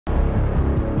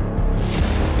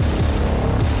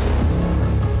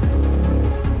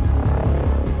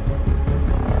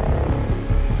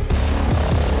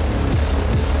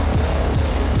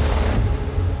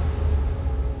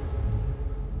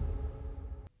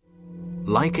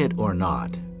Like it or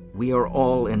not, we are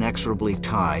all inexorably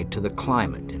tied to the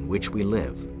climate in which we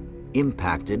live,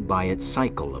 impacted by its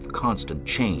cycle of constant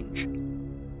change.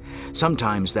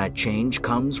 Sometimes that change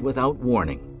comes without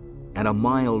warning, and a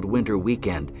mild winter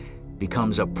weekend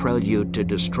becomes a prelude to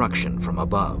destruction from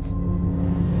above.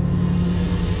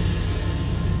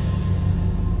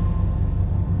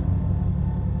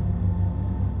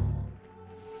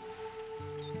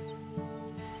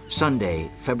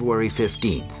 Sunday, February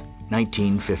 15th,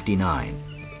 1959.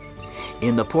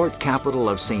 In the port capital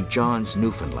of St. John's,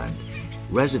 Newfoundland,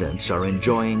 residents are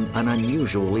enjoying an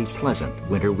unusually pleasant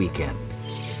winter weekend.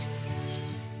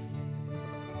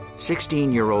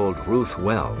 16-year-old Ruth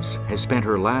Wells has spent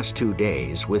her last 2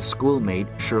 days with schoolmate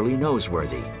Shirley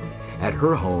Noseworthy at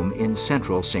her home in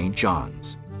central St.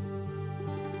 John's.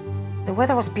 The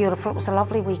weather was beautiful. It was a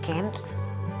lovely weekend.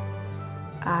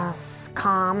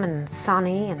 Calm and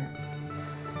sunny,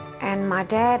 and my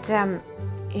dad,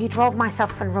 he drove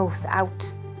myself and Ruth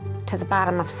out to the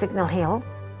bottom of Signal Hill,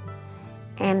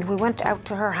 and we went out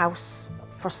to her house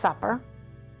for supper.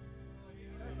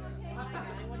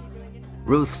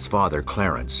 Ruth's father,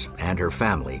 Clarence, and her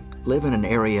family live in an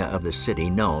area of the city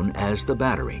known as the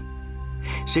Battery.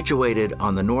 Situated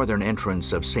on the northern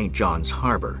entrance of St. John's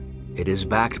Harbor, it is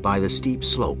backed by the steep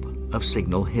slope of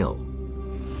Signal Hill.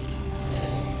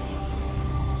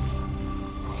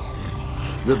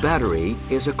 The Battery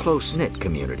is a close-knit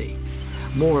community,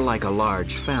 more like a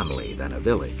large family than a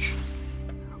village.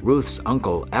 Ruth's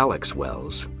uncle, Alex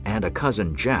Wells, and a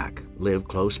cousin, Jack, live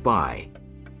close by.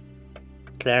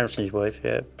 Clarence and his wife,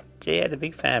 yeah. They had a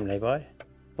big family, boy.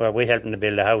 Well, we helped them to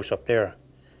build a house up there,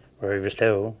 where he was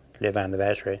to live on the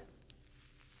Battery.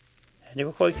 And they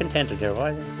were quite contented there,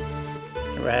 boy.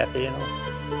 They were happy, you know.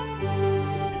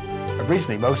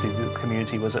 Originally, mostly the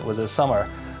community was a summer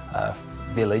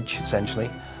village, essentially.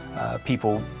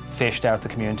 People fished out the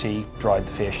community, dried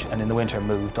the fish, and in the winter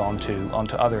moved onto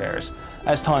other areas.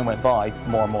 As time went by,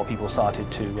 more and more people started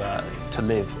to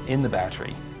live in the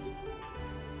Battery.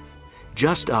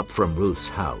 Just up from Ruth's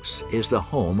house is the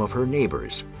home of her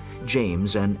neighbors,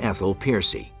 James and Ethel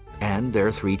Piercy, and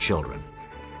their 3 children.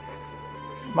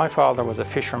 My father was a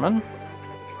fisherman.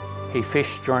 He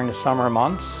fished during the summer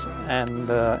months, and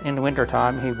in the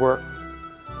wintertime he worked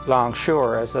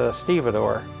longshore as a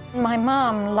stevedore. My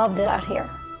mom loved it out here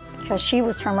because she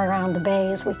was from around the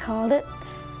bay, as we called it.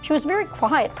 She was a very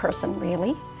quiet person,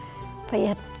 really, but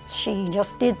yet she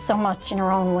just did so much in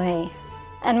her own way.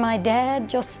 And my dad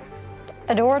just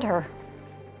adored her.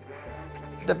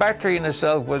 The Battery in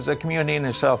itself was a community in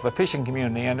itself, a fishing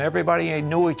community, and everybody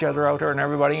knew each other out there and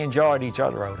everybody enjoyed each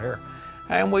other out here.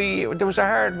 And there was a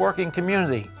hard-working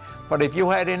community, but if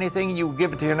you had anything, you would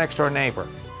give it to your next-door neighbor.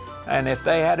 And if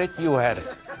they had it, you had it.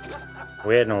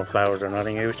 We had no flowers or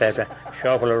nothing. We used to have to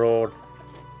shovel the road.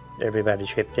 Everybody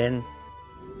chipped in.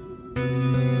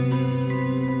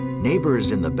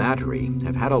 Neighbors in the Battery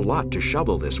have had a lot to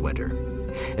shovel this winter,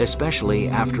 especially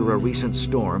after a recent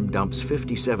storm dumps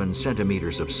 57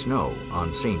 centimeters of snow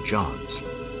on St. John's.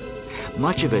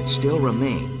 Much of it still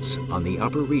remains on the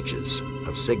upper reaches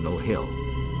of Signal Hill.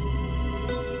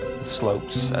 The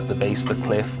slopes at the base of the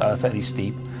cliff are fairly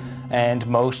steep, and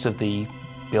most of the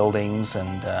buildings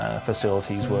and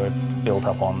facilities were built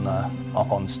up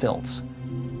on stilts.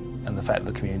 And the fact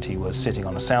that the community was sitting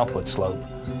on a southward slope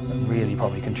really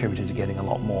probably contributed to getting a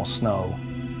lot more snow.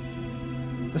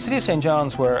 The city of St.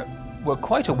 John's were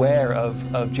quite aware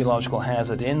of geological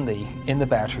hazard in the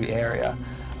Battery area,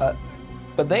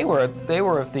 but they were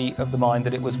of the mind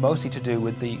that it was mostly to do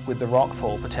with the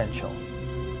rockfall potential.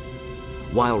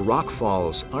 While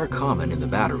rockfalls are common in the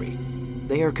Battery,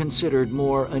 they are considered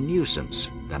more a nuisance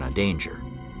than a danger.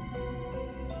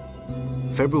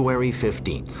 February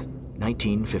 15th,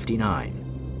 1959.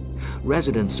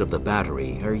 Residents of the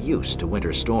Battery are used to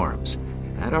winter storms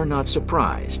and are not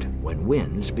surprised when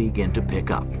winds begin to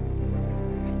pick up.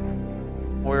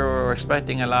 We were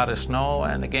expecting a lot of snow,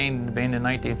 and again, being in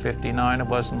 1959, it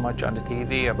wasn't much on the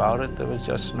TV about it. It was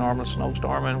just a normal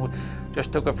snowstorm, and we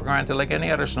just took it for granted like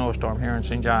any other snowstorm here in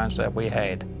St. John's that we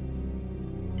had.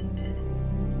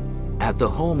 At the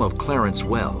home of Clarence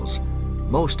Wells,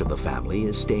 most of the family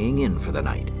is staying in for the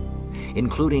night,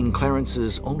 including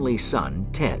Clarence's only son,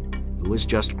 Ted, who has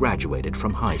just graduated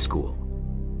from high school.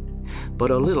 But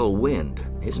a little wind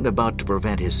isn't about to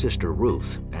prevent his sister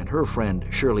Ruth and her friend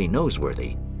Shirley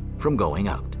Noseworthy from going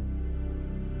out.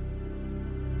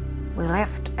 We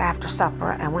left after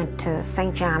supper and went to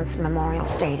St. John's Memorial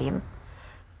Stadium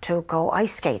to go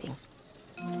ice skating.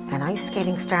 And ice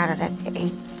skating started at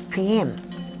 8 p.m.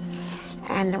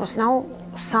 And there was no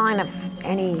sign of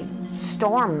any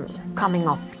storm coming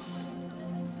up.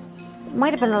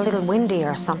 Might have been a little windy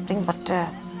or something, but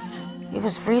it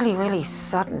was really, really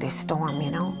sudden, this storm,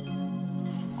 you know.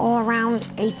 Oh, around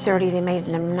 8:30 they made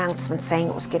an announcement saying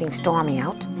it was getting stormy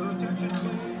out.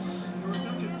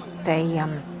 They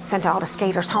sent all the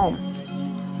skaters home.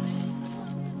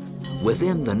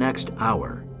 Within the next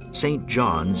hour, St.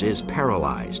 John's is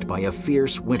paralyzed by a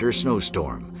fierce winter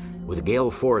snowstorm with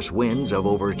gale force winds of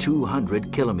over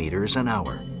 200 kilometers an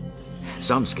hour.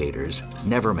 Some skaters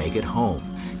never make it home,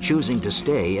 choosing to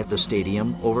stay at the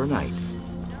stadium overnight.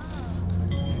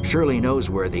 Shirley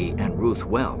Noseworthy and Ruth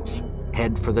Wells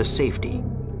head for the safety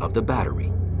of the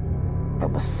battery. It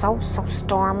was so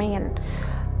stormy and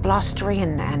blustery,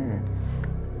 and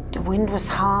the wind was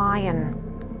high, and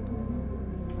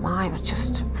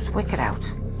it was wicked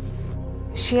out.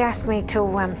 She asked me to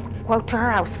go out to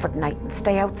her house for the night and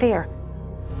stay out there.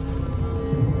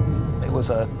 It was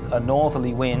a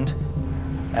northerly wind,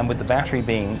 and with the battery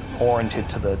being oriented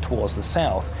towards the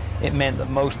south, it meant that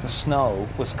most of the snow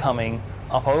was coming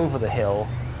up over the hill,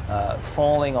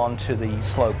 falling onto the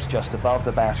slopes just above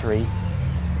the battery.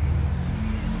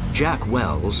 Jack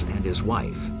Wells and his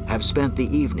wife have spent the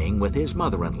evening with his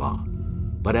mother-in-law,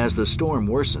 but as the storm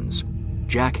worsens,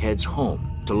 Jack heads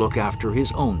home to look after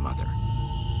his own mother.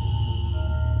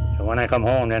 So when I come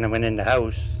home, then I went in the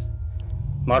house.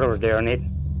 Mother was there knitting.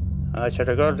 I said,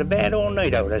 I go to bed all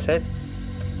night out, I said.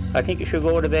 I think you should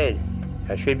go to bed.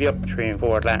 I should be up at 3 and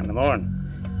 4 o'clock in the morning,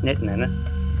 knitting in it.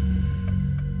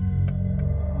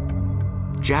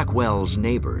 Jack Wells'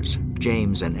 neighbors,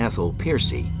 James and Ethel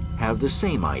Piercy, have the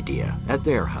same idea at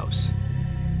their house.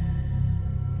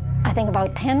 I think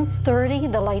about 10:30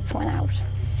 the lights went out.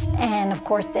 And of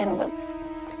course then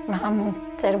Mom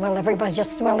said, well, everybody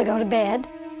just as well to go to bed.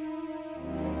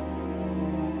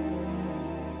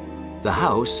 The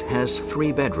house has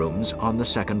 3 bedrooms on the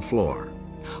 2nd floor.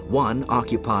 One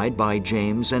occupied by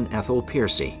James and Ethel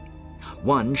Piercy,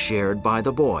 one shared by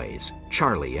the boys,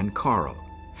 Charlie and Carl,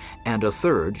 and a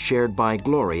third shared by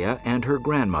Gloria and her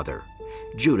grandmother,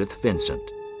 Judith Vincent.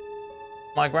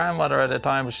 My grandmother at the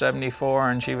time was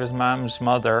 74 and she was Mam's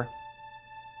mother.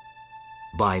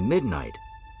 By midnight,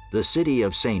 the city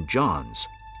of St. John's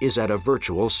is at a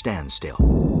virtual standstill.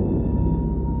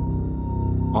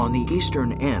 On the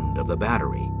eastern end of the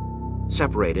battery,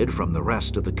 separated from the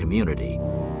rest of the community,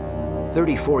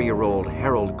 34-year-old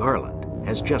Harold Garland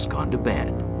has just gone to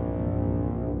bed.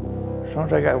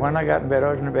 When I got in bed,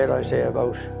 I was in bed, I'd say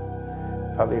about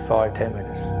probably 5-10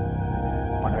 minutes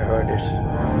when I heard this.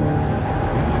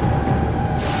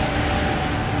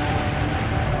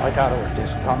 I thought it was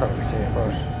just thunder, we say at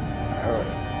first. I heard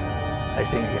it.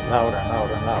 Next thing it get louder and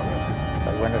louder and louder.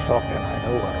 But when it stopped, then I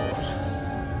knew what it was.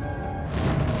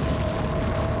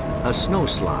 A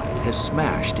snowslide has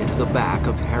smashed into the back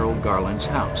of Harold Garland's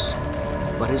house,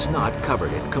 but has not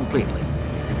covered it completely.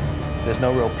 There's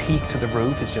no real peak to the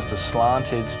roof, it's just a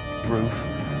slanted roof,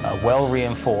 well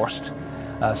reinforced.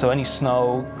 So any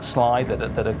snow slide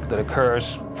that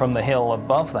occurs from the hill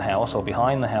above the house or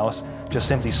behind the house just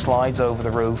simply slides over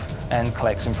the roof and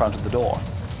collects in front of the door.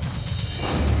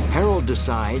 Harold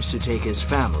decides to take his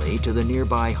family to the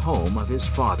nearby home of his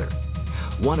father,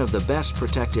 one of the best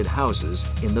protected houses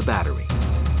in the battery.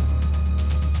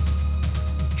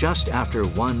 Just after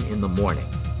 1 in the morning,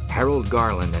 Harold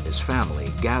Garland and his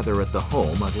family gather at the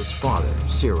home of his father,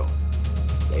 Cyril.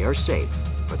 They are safe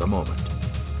for the moment.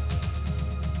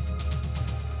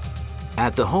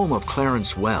 At the home of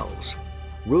Clarence Wells,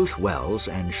 Ruth Wells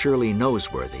and Shirley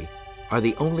Noseworthy are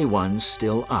the only ones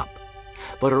still up,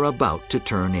 but are about to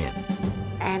turn in.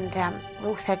 And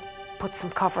Ruth had put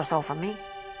some covers over me,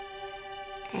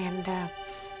 and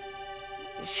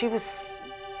she was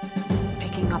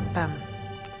picking up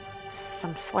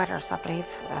some sweaters, I believe,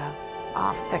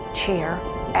 off the chair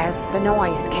as the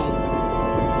noise came.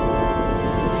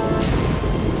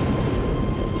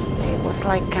 It was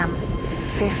like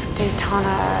 50 ton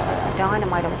of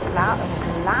dynamite. It was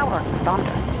louder than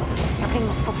thunder. Everything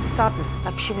was so sudden,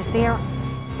 like she was there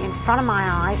in front of my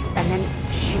eyes and then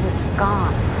she was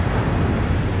gone.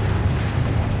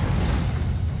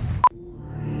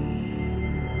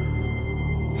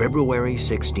 February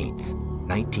 16th,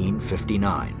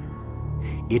 1959.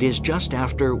 It is just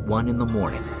after 1 in the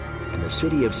morning, and the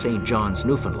city of St. John's,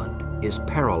 Newfoundland is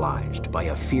paralyzed by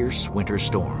a fierce winter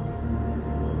storm.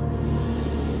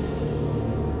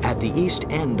 At the east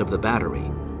end of the battery,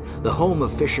 the home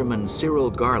of fisherman Cyril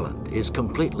Garland is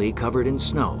completely covered in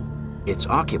snow, its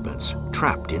occupants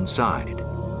trapped inside.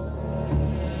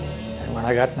 And when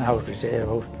I got in the house, we say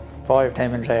about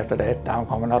 5-10 minutes after that, down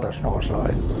come another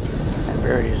snowslide. And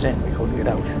buried us in, we couldn't get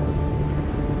out.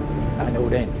 I knew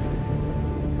then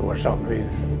there was something real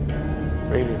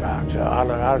really bad. So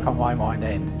that'll come to my mind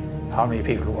then, how many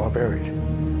people were buried.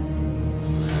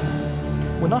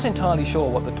 We're not entirely sure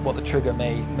what the trigger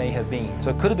may have been. So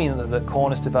it could have been that the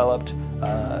cornice developed,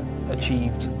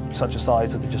 achieved such a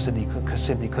size that it just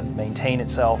simply couldn't maintain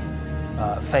itself,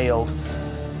 failed,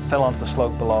 fell onto the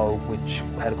slope below, which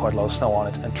had quite a lot of snow on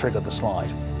it, and triggered the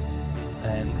slide.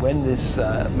 And when this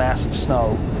mass of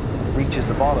snow reaches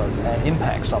the bottom and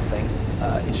impacts something,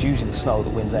 it's usually the snow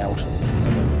that wins out.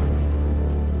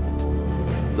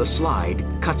 The slide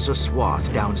cuts a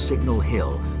swath down Signal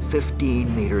Hill,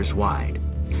 15 meters wide.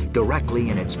 Directly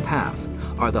in its path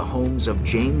are the homes of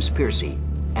James Piercy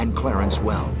and Clarence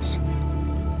Wells.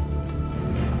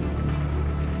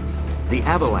 The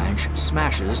avalanche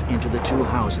smashes into the two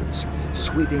houses,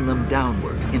 sweeping them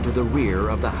downward into the rear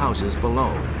of the houses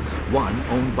below, one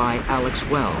owned by Alex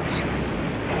Wells,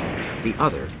 the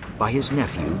other by his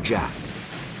nephew, Jack.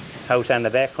 House on the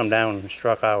back come down and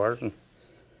struck ours and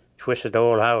twisted the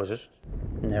whole houses.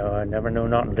 No, I never knew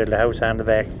nothing until the house on the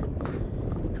back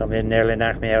come in, nearly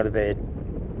knocked me out of bed.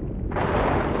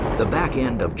 The back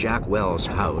end of Jack Wells'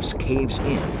 house caves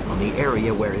in on the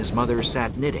area where his mother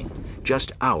sat knitting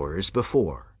just hours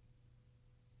before.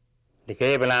 The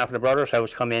cable off the brother's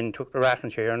house come in, took the rocking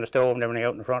chair and the stove and everything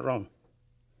out in the front room.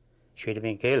 She'd have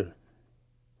been killed.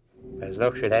 As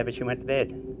luck should have it, she went to bed.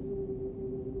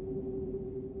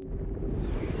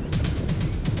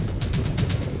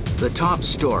 The top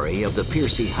story of the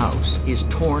Piercy house is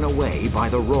torn away by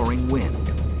the roaring wind.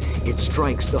 It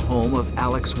strikes the home of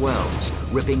Alex Wells,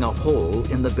 ripping a hole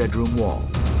in the bedroom wall.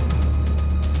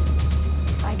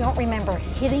 I don't remember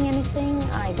hitting anything.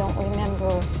 I don't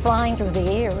remember flying through the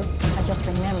air. I just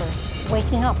remember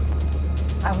waking up.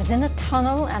 I was in a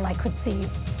tunnel and I could see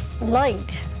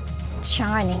light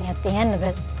shining at the end of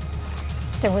it.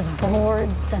 There was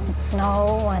boards and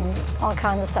snow and all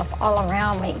kinds of stuff all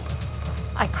around me.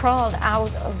 I crawled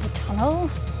out of the tunnel.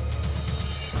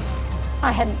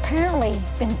 I had apparently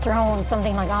been thrown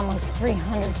something like almost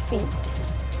 300 feet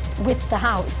with the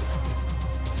house.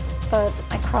 But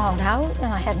I crawled out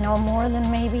and I had no more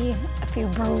than maybe a few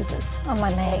bruises on my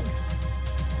legs.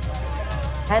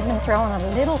 I had been thrown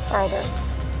a little further.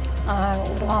 I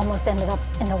would have almost ended up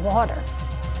in the water.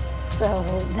 So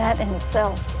that in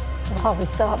itself, I've always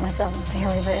thought myself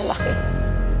very, very lucky.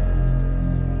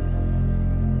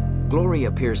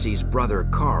 Gloria Piercy's brother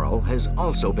Carl has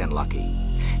also been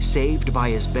lucky, saved by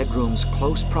his bedroom's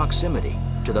close proximity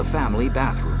to the family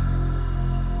bathroom.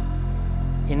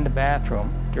 In the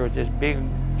bathroom, there was this big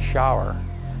shower,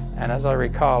 and as I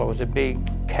recall, it was a big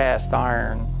cast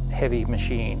iron, heavy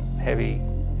machine, heavy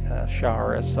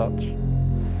shower as such.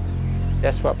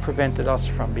 That's what prevented us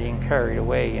from being carried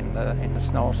away in the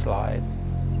snowslide.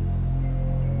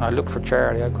 I looked for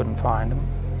Charlie, I couldn't find him.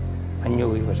 I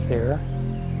knew he was there.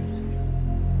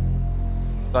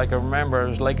 I can remember it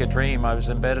was like a dream. I was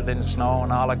embedded in the snow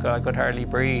and I could hardly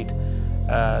breathe.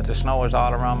 The snow was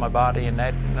all around my body and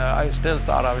that, I still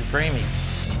thought I was dreaming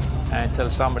until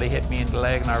somebody hit me in the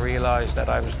leg and I realized that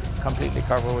I was completely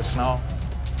covered with snow.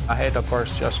 I had, of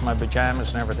course, just my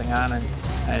pajamas and everything on, and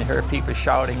I heard people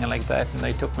shouting and like that, and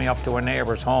they took me up to a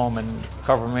neighbor's home and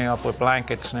covered me up with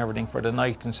blankets and everything for the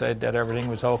night and said that everything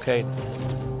was okay.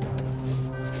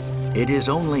 It is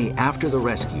only after the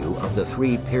rescue of the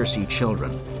 3 Piercy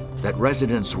children that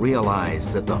residents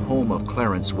realize that the home of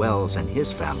Clarence Wells and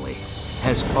his family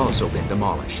has also been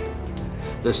demolished.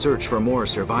 The search for more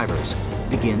survivors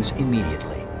begins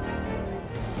immediately.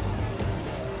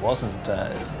 It wasn't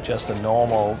just a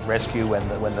normal rescue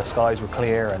when the skies were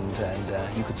clear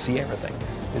and you could see everything.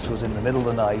 This was in the middle of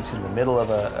the night, in the middle of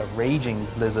a raging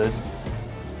blizzard.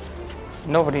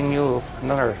 Nobody knew if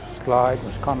another slide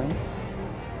was coming.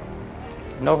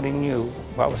 Nobody knew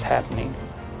what was happening.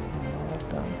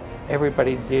 But,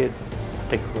 everybody did what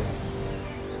they could.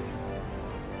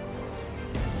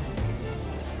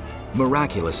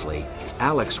 Miraculously,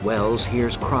 Alex Wells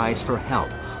hears cries for help,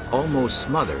 almost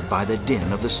smothered by the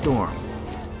din of the storm.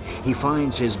 He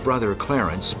finds his brother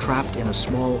Clarence trapped in a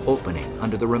small opening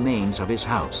under the remains of his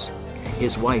house,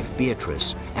 his wife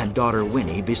Beatrice and daughter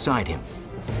Winnie beside him.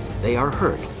 They are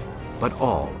hurt, but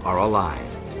all are alive.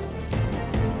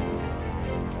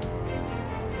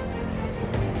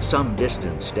 Some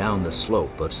distance down the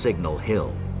slope of Signal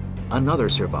Hill, another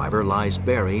survivor lies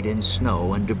buried in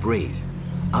snow and debris,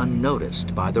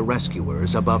 unnoticed by the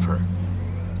rescuers above her.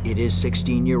 It is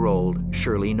 16-year-old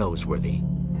Shirley Noseworthy.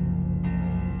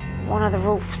 One of the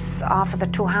roofs off of the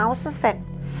 2 houses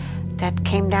that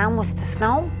came down with the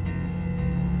snow,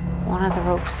 one of the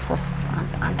roofs was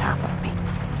on top of me.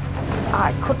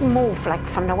 I couldn't move, like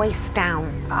from the waist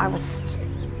down. I was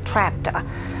trapped.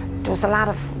 there was a lot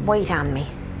of weight on me.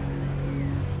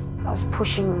 I was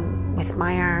pushing with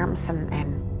my arms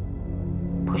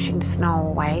and pushing the snow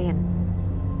away and,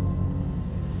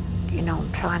 you know,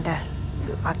 trying to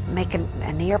make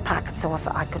an air pocket so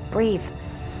I could breathe.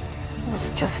 It was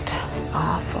just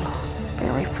awful,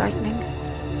 very frightening.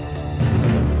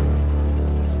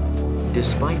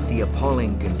 Despite the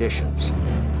appalling conditions,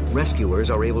 rescuers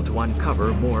are able to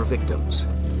uncover more victims.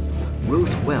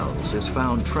 Ruth Wells is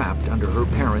found trapped under her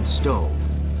parents' stove,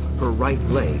 her right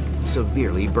leg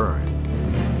severely burned.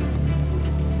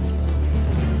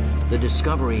 The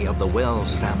discovery of the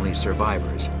Wells family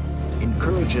survivors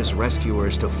encourages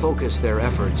rescuers to focus their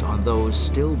efforts on those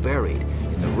still buried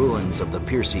in the ruins of the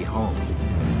Piercy home.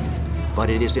 But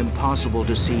it is impossible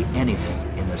to see anything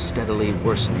in the steadily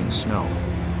worsening snow.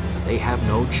 They have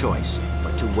no choice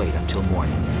but to wait until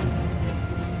morning.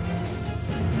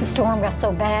 The storm got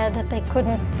so bad that they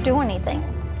couldn't do anything.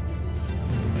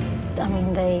 I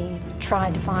mean, they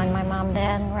tried to find my mom,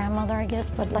 dad, and grandmother, I guess,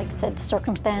 but like I said, the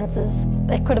circumstances,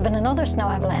 it could have been another snow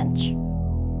avalanche.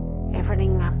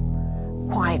 Everything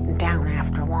quietened down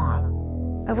after a while.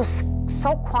 It was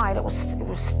so quiet, it was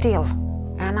still.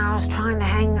 And I was trying to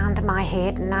hang onto my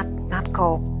head and not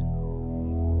go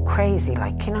crazy,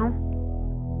 like, you know.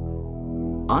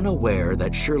 Unaware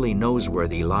that Shirley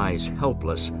Noseworthy lies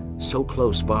helpless so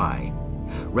close by,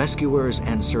 rescuers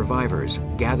and survivors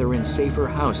gather in safer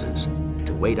houses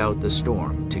to wait out the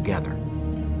storm together.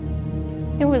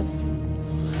 It was,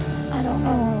 I don't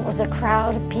know, it was a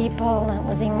crowd of people and it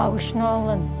was emotional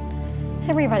and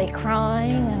everybody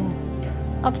crying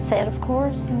and upset, of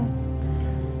course,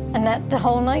 and that the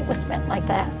whole night was spent like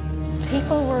that.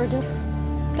 People were just,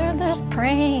 they're just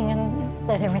praying and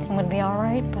that everything would be all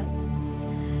right, but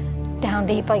down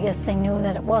deep, I guess they knew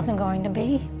that it wasn't going to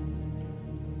be.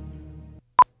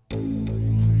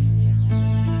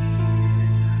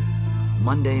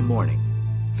 Monday morning,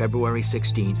 February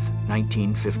 16th,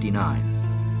 1959.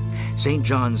 St.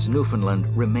 John's, Newfoundland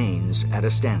remains at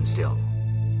a standstill.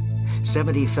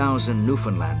 70,000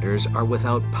 Newfoundlanders are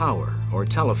without power or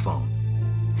telephone.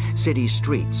 City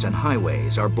streets and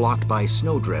highways are blocked by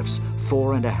snowdrifts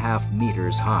 4.5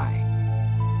 meters high.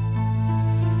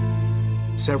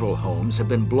 Several homes have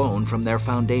been blown from their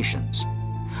foundations.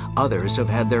 Others have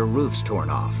had their roofs torn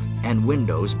off and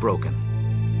windows broken.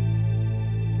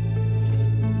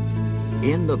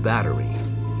 In the battery,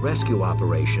 rescue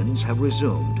operations have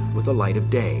resumed with the light of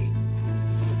day.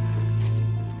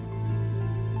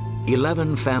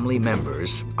 11 family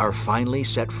members are finally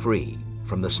set free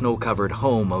from the snow-covered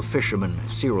home of fisherman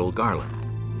Cyril Garland.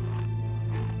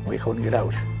 We couldn't get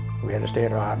out. We had to stay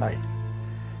there all night.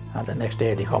 And the next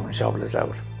day they come and shovel us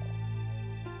out.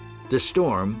 The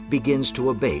storm begins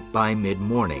to abate by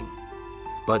mid-morning,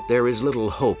 but there is little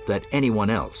hope that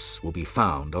anyone else will be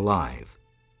found alive.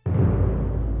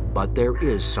 But there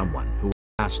is someone who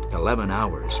last 11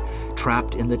 hours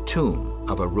trapped in the tomb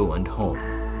of a ruined home.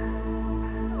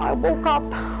 I woke up,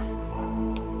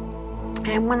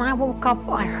 and when I woke up,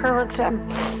 I heard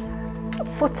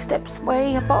footsteps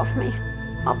way above me,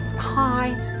 up high,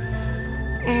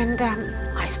 and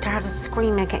I started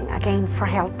screaming again for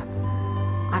help.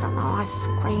 I don't know, I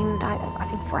screamed, I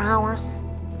think for hours.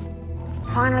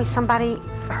 Finally, somebody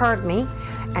heard me,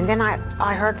 and then I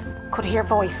could hear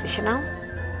voices, you know?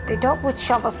 They dug with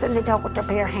shovels, then they dug with their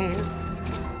bare hands,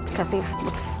 because they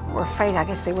were afraid, I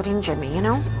guess, they would injure me, you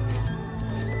know?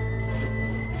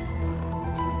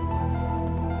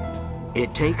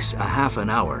 It takes a half an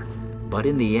hour, but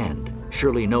in the end,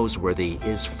 Shirley Noseworthy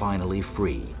is finally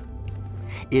free.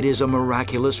 It is a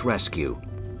miraculous rescue,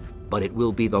 but it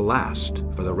will be the last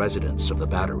for the residents of the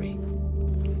battery.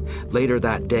 Later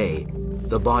that day,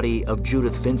 the body of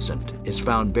Judith Vincent is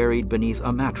found buried beneath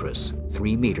a mattress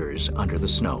 3 meters under the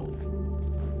snow.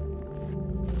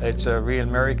 It's a real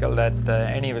miracle that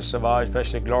any of us survived,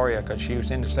 especially Gloria, because she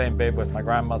was in the same bed with my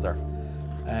grandmother.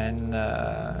 And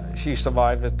she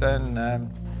survived it, and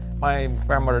my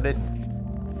grandmother didn't.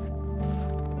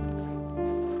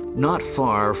 Not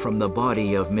far from the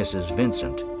body of Mrs.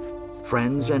 Vincent,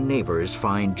 friends and neighbors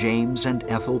find James and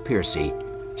Ethel Piercy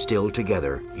still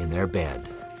together in their bed.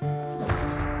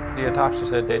 The autopsy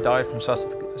said they died from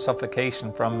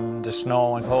suffocation from the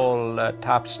snow, and the whole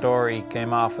top story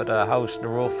came off of the house, the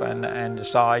roof and the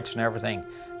sides and everything,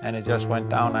 and it just went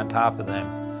down on top of them.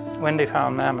 When they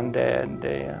found Mom and Dad,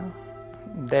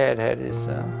 Dad had his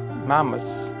Mom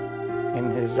was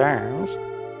in his arms.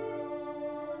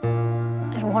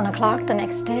 At 1 o'clock the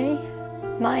next day,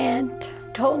 my aunt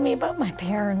told me about my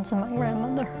parents and my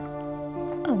grandmother.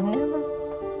 I'll never,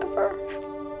 ever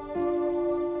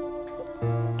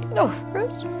get over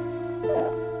it. Yeah.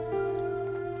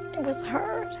 It was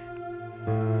hard.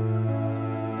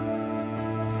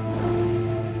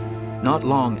 Not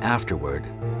long afterward,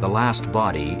 the last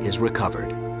body is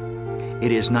recovered.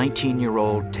 It is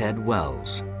 19-year-old Ted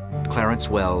Wells, Clarence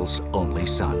Wells' only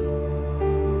son.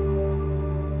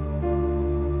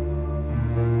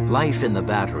 Life in the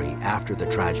battery after the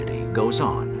tragedy goes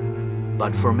on,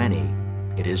 but for many,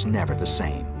 it is never the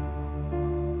same.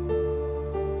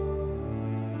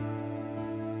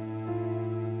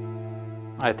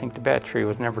 I think the battery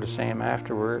was never the same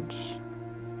afterwards.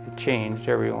 It changed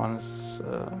everyone's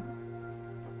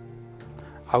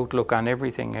outlook on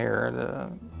everything here,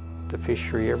 the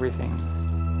fishery, everything.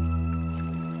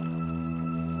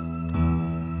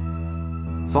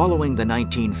 Following the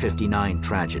 1959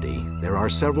 tragedy, there are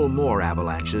several more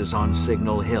avalanches on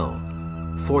Signal Hill,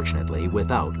 fortunately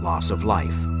without loss of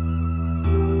life.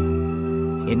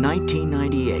 In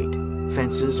 1998,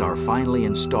 fences are finally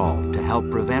installed to help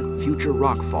prevent future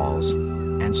rock falls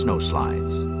and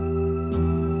snowslides.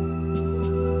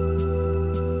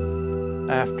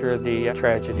 After the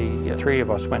tragedy, 3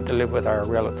 of us went to live with our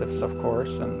relatives, of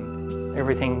course, and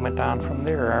everything went on from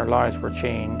there. Our lives were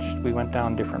changed. We went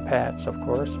down different paths, of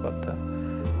course, but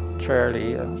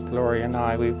Charlie, Gloria, and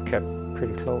I, we kept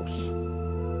pretty close.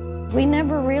 We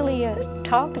never really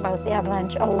talked about the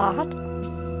avalanche a lot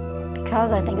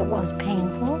because I think it was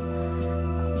painful.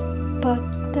 But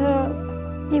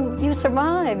you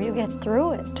survive, you get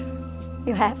through it.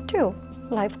 You have to.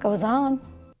 Life goes on.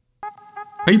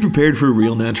 Are you prepared for a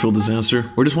real natural disaster?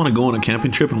 Or just want to go on a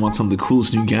camping trip and want some of the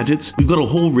coolest new gadgets? We've got a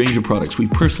whole range of products we've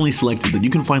personally selected that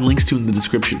you can find links to in the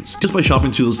descriptions. Just by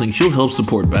shopping through those links, you'll help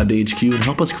support Bad Day HQ and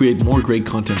help us create more great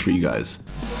content for you guys.